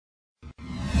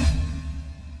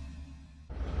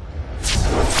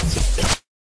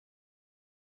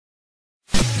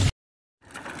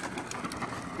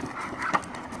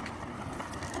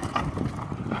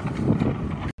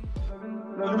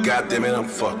God damn it, I'm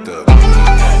fucked up. God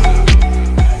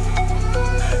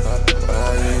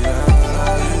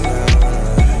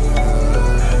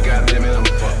damn it, I'm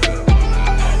fucked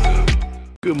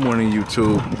up. Good morning,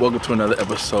 YouTube. Welcome to another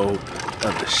episode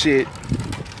of The Shit.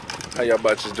 How y'all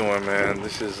botches doing, man?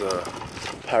 This is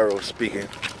Pyro speaking.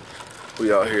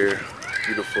 We out here,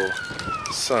 beautiful,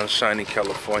 sunshiny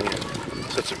California.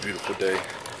 Such a beautiful day.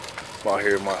 I'm out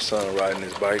here with my son riding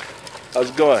his bike. How's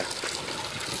it going?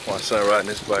 My son riding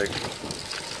his bike.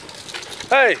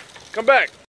 Hey, come back.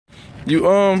 You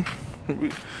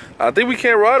I think we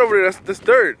can't ride over there. That's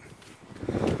dirt.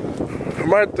 I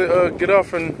might have to get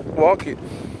off and walk it.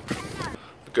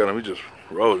 Look at him, we just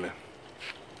rolling.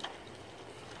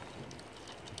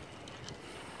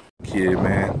 Kid,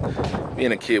 man.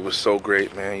 Being a kid was so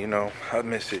great, man. You know, I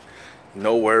miss it.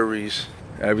 No worries.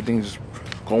 Everything's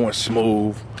going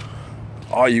smooth.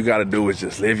 All you gotta do is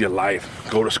just live your life.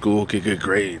 Go to school, get good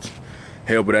grades.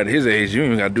 Hell, but at his age, you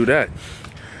ain't even gotta do that.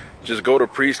 Just go to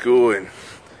preschool and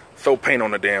throw paint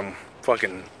on the damn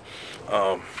fucking,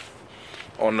 on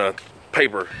the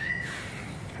paper.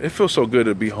 It feels so good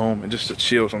to be home and just to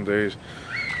chill some days.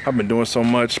 I've been doing so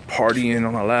much partying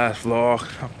on my last vlog.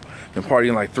 I've been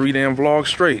partying like 3 damn vlogs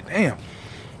straight. Damn.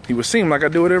 It would seem like I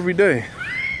do it every day.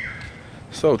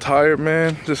 So tired,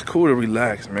 man. Just cool to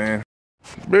relax, man.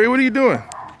 Barry, what are you doing?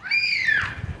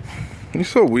 You're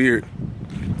so weird.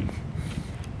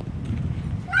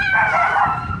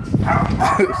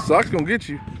 Socks gonna get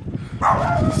you.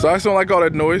 Socks don't like all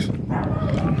that noise.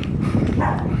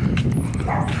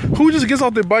 Who just gets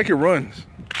off their bike and runs?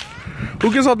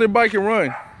 Who gets off their bike and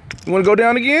run? You wanna go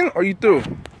down again, or you through?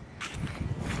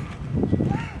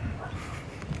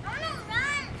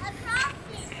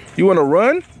 You wanna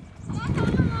run?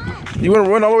 You wanna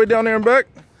run all the way down there and back?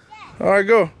 All right,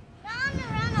 go.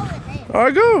 All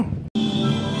right, go.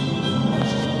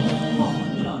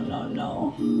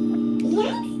 No.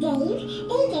 Yes, Dave.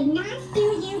 They did not do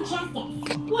you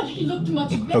justice. What? He looked much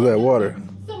better. How's that water?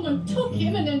 Someone took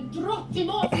him and then dropped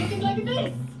him off looking like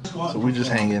this. So we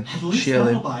just hanging,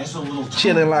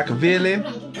 chilling like a villain.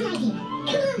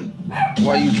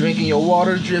 While you drinking your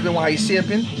water, dripping while you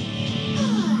sipping.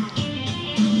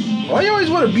 Why you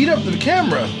always want to beat up the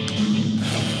camera?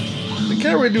 The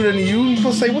camera do that to you. You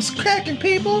supposed to say, "What's cracking,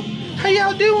 people? How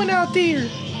y'all doing out there?"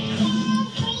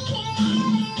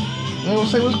 You don't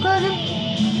say what's cracking?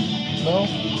 No?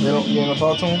 You ain't gonna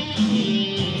talk to him?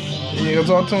 You ain't gonna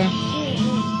talk to him?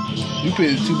 You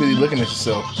too busy looking at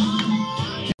yourself.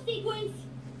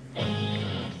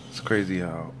 It's crazy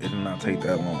how it did not take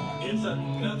that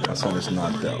long. My son is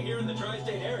knocked out.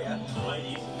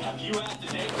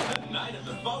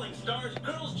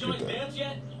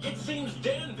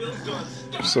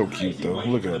 So cute though.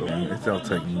 Look at them. It don't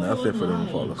take nothing for them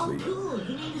to fall asleep.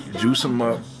 Juice them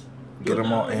up, get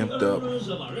them all amped up.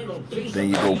 Then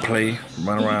you go play,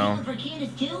 run around,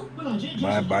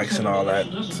 ride bikes and all that.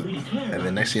 And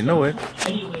then next thing you know it,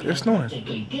 they're snoring.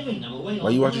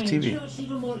 Why you watching TV?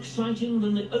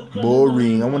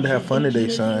 Boring. I want to have fun today,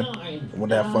 son. I want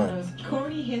to have fun.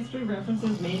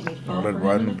 I let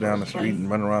riding them down the street and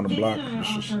run around the block. It's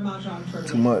just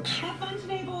too much.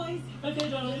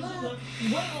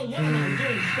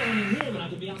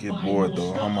 Get bored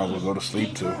though. I might as well go to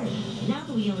sleep too.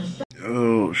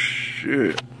 Oh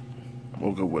shit.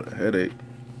 Woke up with a headache.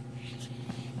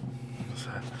 What's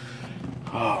that?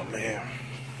 Oh man.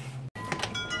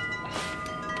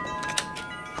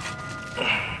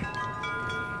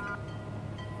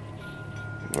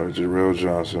 Jarrell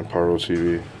Johnson, Pyro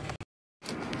TV.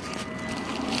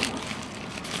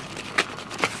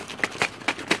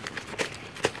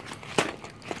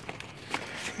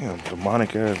 Damn,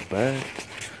 demonic ass bag.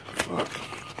 Fuck.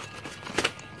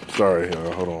 Sorry,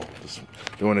 hold on. Just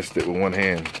doing this with one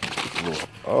hand.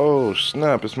 Oh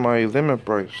snap! It's my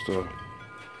ILUMIBRITE stuff.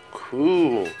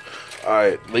 Cool. All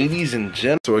right, ladies and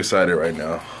gentlemen. So excited right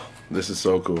now. This is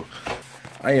so cool.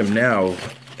 I am now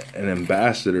an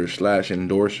ambassador /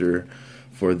 endorser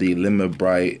for the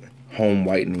ILUMIBRITE home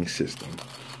whitening system.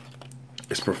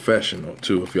 It's professional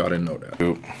too, if y'all didn't know that.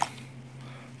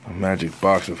 A magic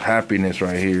box of happiness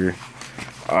right here.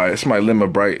 Alright, it's my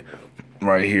ILUMIBRITE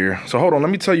right here. So hold on,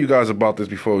 let me tell you guys about this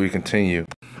before we continue.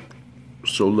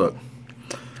 So look,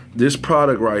 this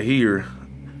product right here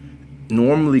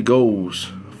normally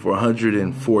goes for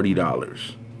 $140.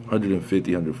 $150,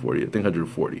 $140, I think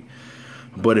 $140.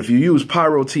 But if you use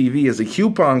Pyro TV as a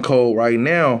coupon code right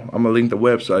now, I'm gonna link the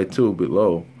website too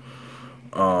below.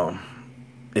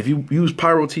 If you use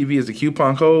Pyro TV as a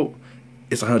coupon code,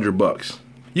 it's $100.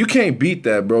 You can't beat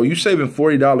that, bro. You saving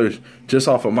 $40 just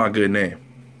off of my good name.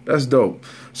 That's dope.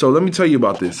 So let me tell you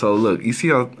about this. So look, you see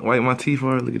how white my teeth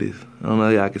are? Look at this. I don't know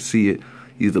if y'all can see it.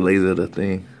 Use the laser of the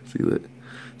thing. See, look.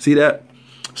 See that?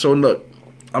 So look,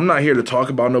 I'm not here to talk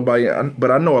about nobody,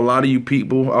 but I know a lot of you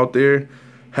people out there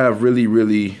have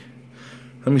really,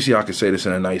 let me see how I can say this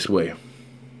in a nice way.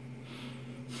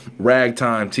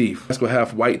 Ragtime teeth. Let's go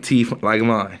have white teeth like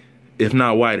mine, if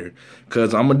not whiter.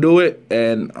 Cause I'm gonna do it,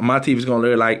 and my teeth is gonna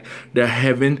look like the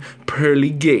heaven pearly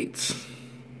gates.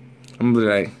 I'm gonna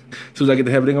be like, as soon as I get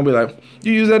to heaven, they're gonna be like,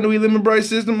 you use that new ILUMIBRITE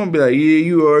system? I'm gonna be like, yeah,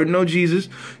 you already know Jesus.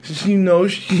 You know,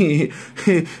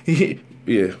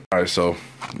 yeah. All right, so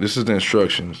this is the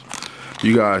instructions.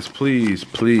 You guys, please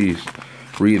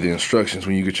read the instructions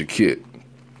when you get your kit.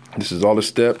 This is all the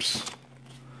steps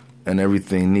and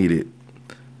everything needed.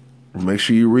 Make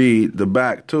sure you read the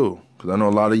back too, because I know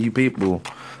a lot of you people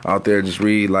out there just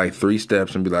read like 3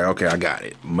 steps and be like, okay, I got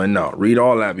it. But no, read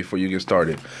all that before you get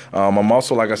started. I'm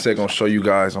also, like I said, gonna show you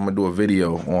guys, I'm gonna do a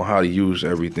video on how to use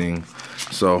everything.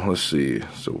 So let's see,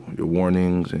 so your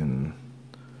warnings and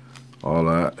all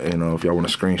that. You know, if y'all want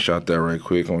to screenshot that right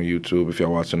quick on YouTube, if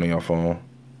y'all watching on your phone,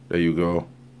 there you go.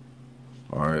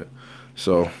 All right,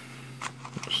 so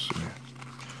let's see.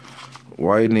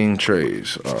 Whitening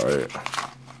trays. All right.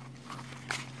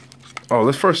 Oh,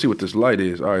 let's first see what this light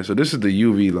is. All right, so this is the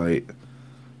UV light.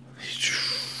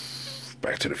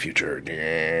 Back to the Future.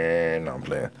 Yeah, no, I'm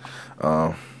playing.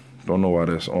 Don't know why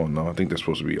that's on. No, I think that's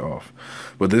supposed to be off.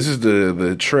 But this is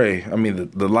the tray. I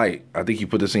mean the light. I think you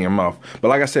put this in your mouth. But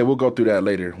like I said, we'll go through that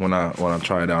later when I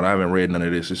try it out. I haven't read none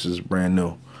of this. This is brand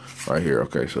new, right here.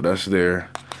 Okay, so that's there.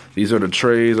 These are the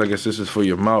trays. I guess this is for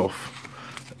your mouth.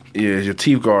 Yeah, your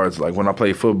teeth guards. Like when I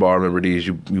play football, I remember these.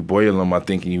 You boil them, I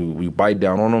think, and you bite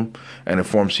down on them, and it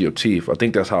forms your teeth. I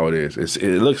think that's how it is.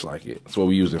 It looks like it. That's what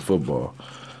we use in football.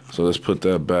 So let's put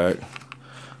that back.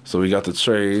 So we got the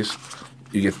trays.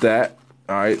 You get that.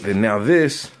 All right. And now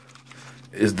this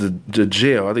is the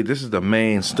gel. I think this is the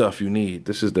main stuff you need.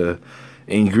 This is the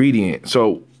ingredient.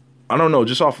 So I don't know.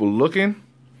 Just off of looking,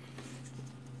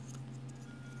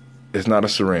 it's not a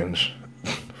syringe.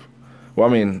 Well,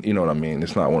 I mean, you know what I mean.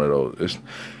 It's not one of those. It's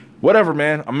whatever,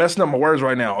 man. I'm messing up my words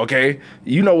right now, okay?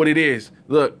 You know what it is.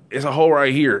 Look, it's a hole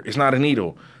right here. It's not a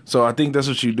needle. So I think that's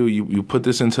what you do. You put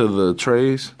this into the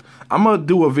trays. I'm going to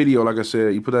do a video, like I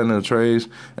said. You put that in the trays,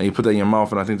 and you put that in your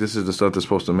mouth, and I think this is the stuff that's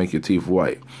supposed to make your teeth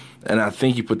white. And I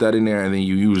think you put that in there, and then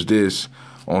you use this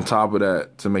on top of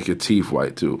that to make your teeth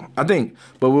white, too. I think,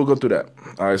 but we'll go through that.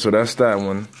 All right, so that's that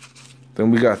one.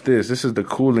 Then we got this. This is the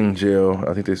cooling gel,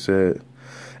 I think they said.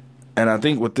 And I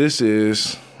think what this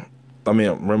is, I mean,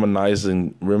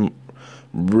 remineralizing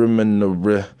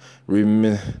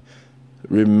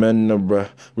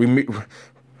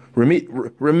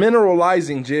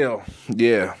gel.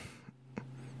 Yeah.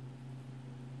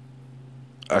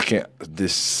 I can't.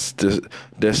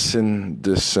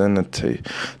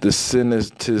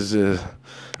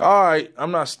 All right,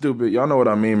 I'm not stupid. Y'all know what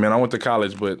I mean, man. I went to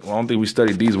college, but I don't think we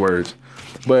studied these words.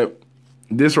 But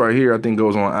this right here, I think,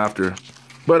 goes on after.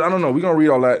 But I don't know. We're going to read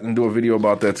all that and do a video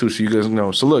about that, too, so you guys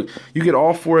know. So, look, you get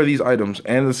all 4 of these items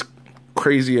and this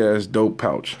crazy-ass dope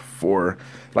pouch for,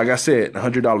 like I said,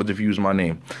 $100 if you use my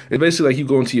name. It's basically like you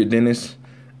go into your dentist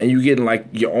and you getting, like,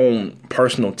 your own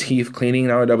personal teeth cleaning.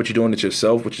 Now that what you're doing it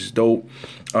yourself, which is dope.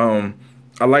 I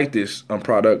like this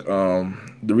product.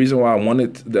 The reason why I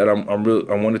wanted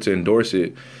to endorse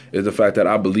it is the fact that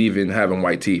I believe in having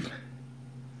white teeth.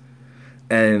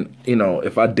 And, you know,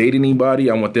 if I date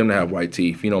anybody, I want them to have white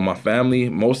teeth. You know, my family,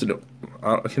 most of them,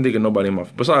 I can't think of nobody in my,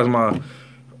 besides my,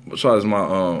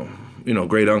 you know,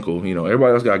 great uncle, you know,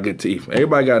 everybody else got good teeth.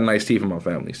 Everybody got nice teeth in my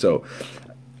family. So,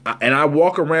 and I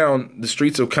walk around the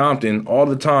streets of Compton all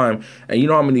the time, and you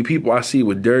know how many people I see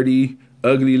with dirty,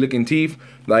 ugly looking teeth?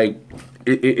 Like,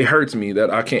 it hurts me that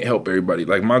I can't help everybody.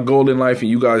 Like, my goal in life, and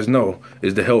you guys know,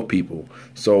 is to help people.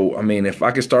 So, I mean, if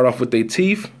I can start off with their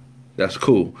teeth, that's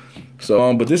cool.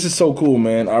 So, but this is so cool,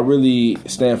 man. I really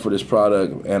stand for this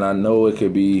product, and I know it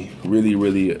could be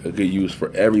really a good use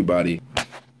for everybody.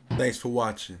 Thanks for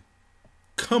watching.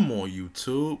 Come on,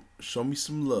 YouTube. Show me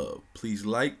some love. Please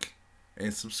like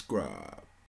and subscribe.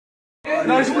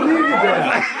 Nice to meet you,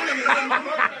 Dad.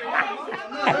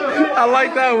 I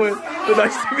like that one.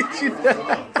 Nice to meet you,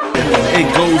 Dad. It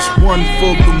goes 1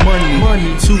 for the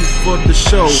money, 2 for the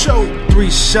show, 3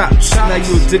 shots. Now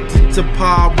you addicted to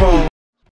Pyro.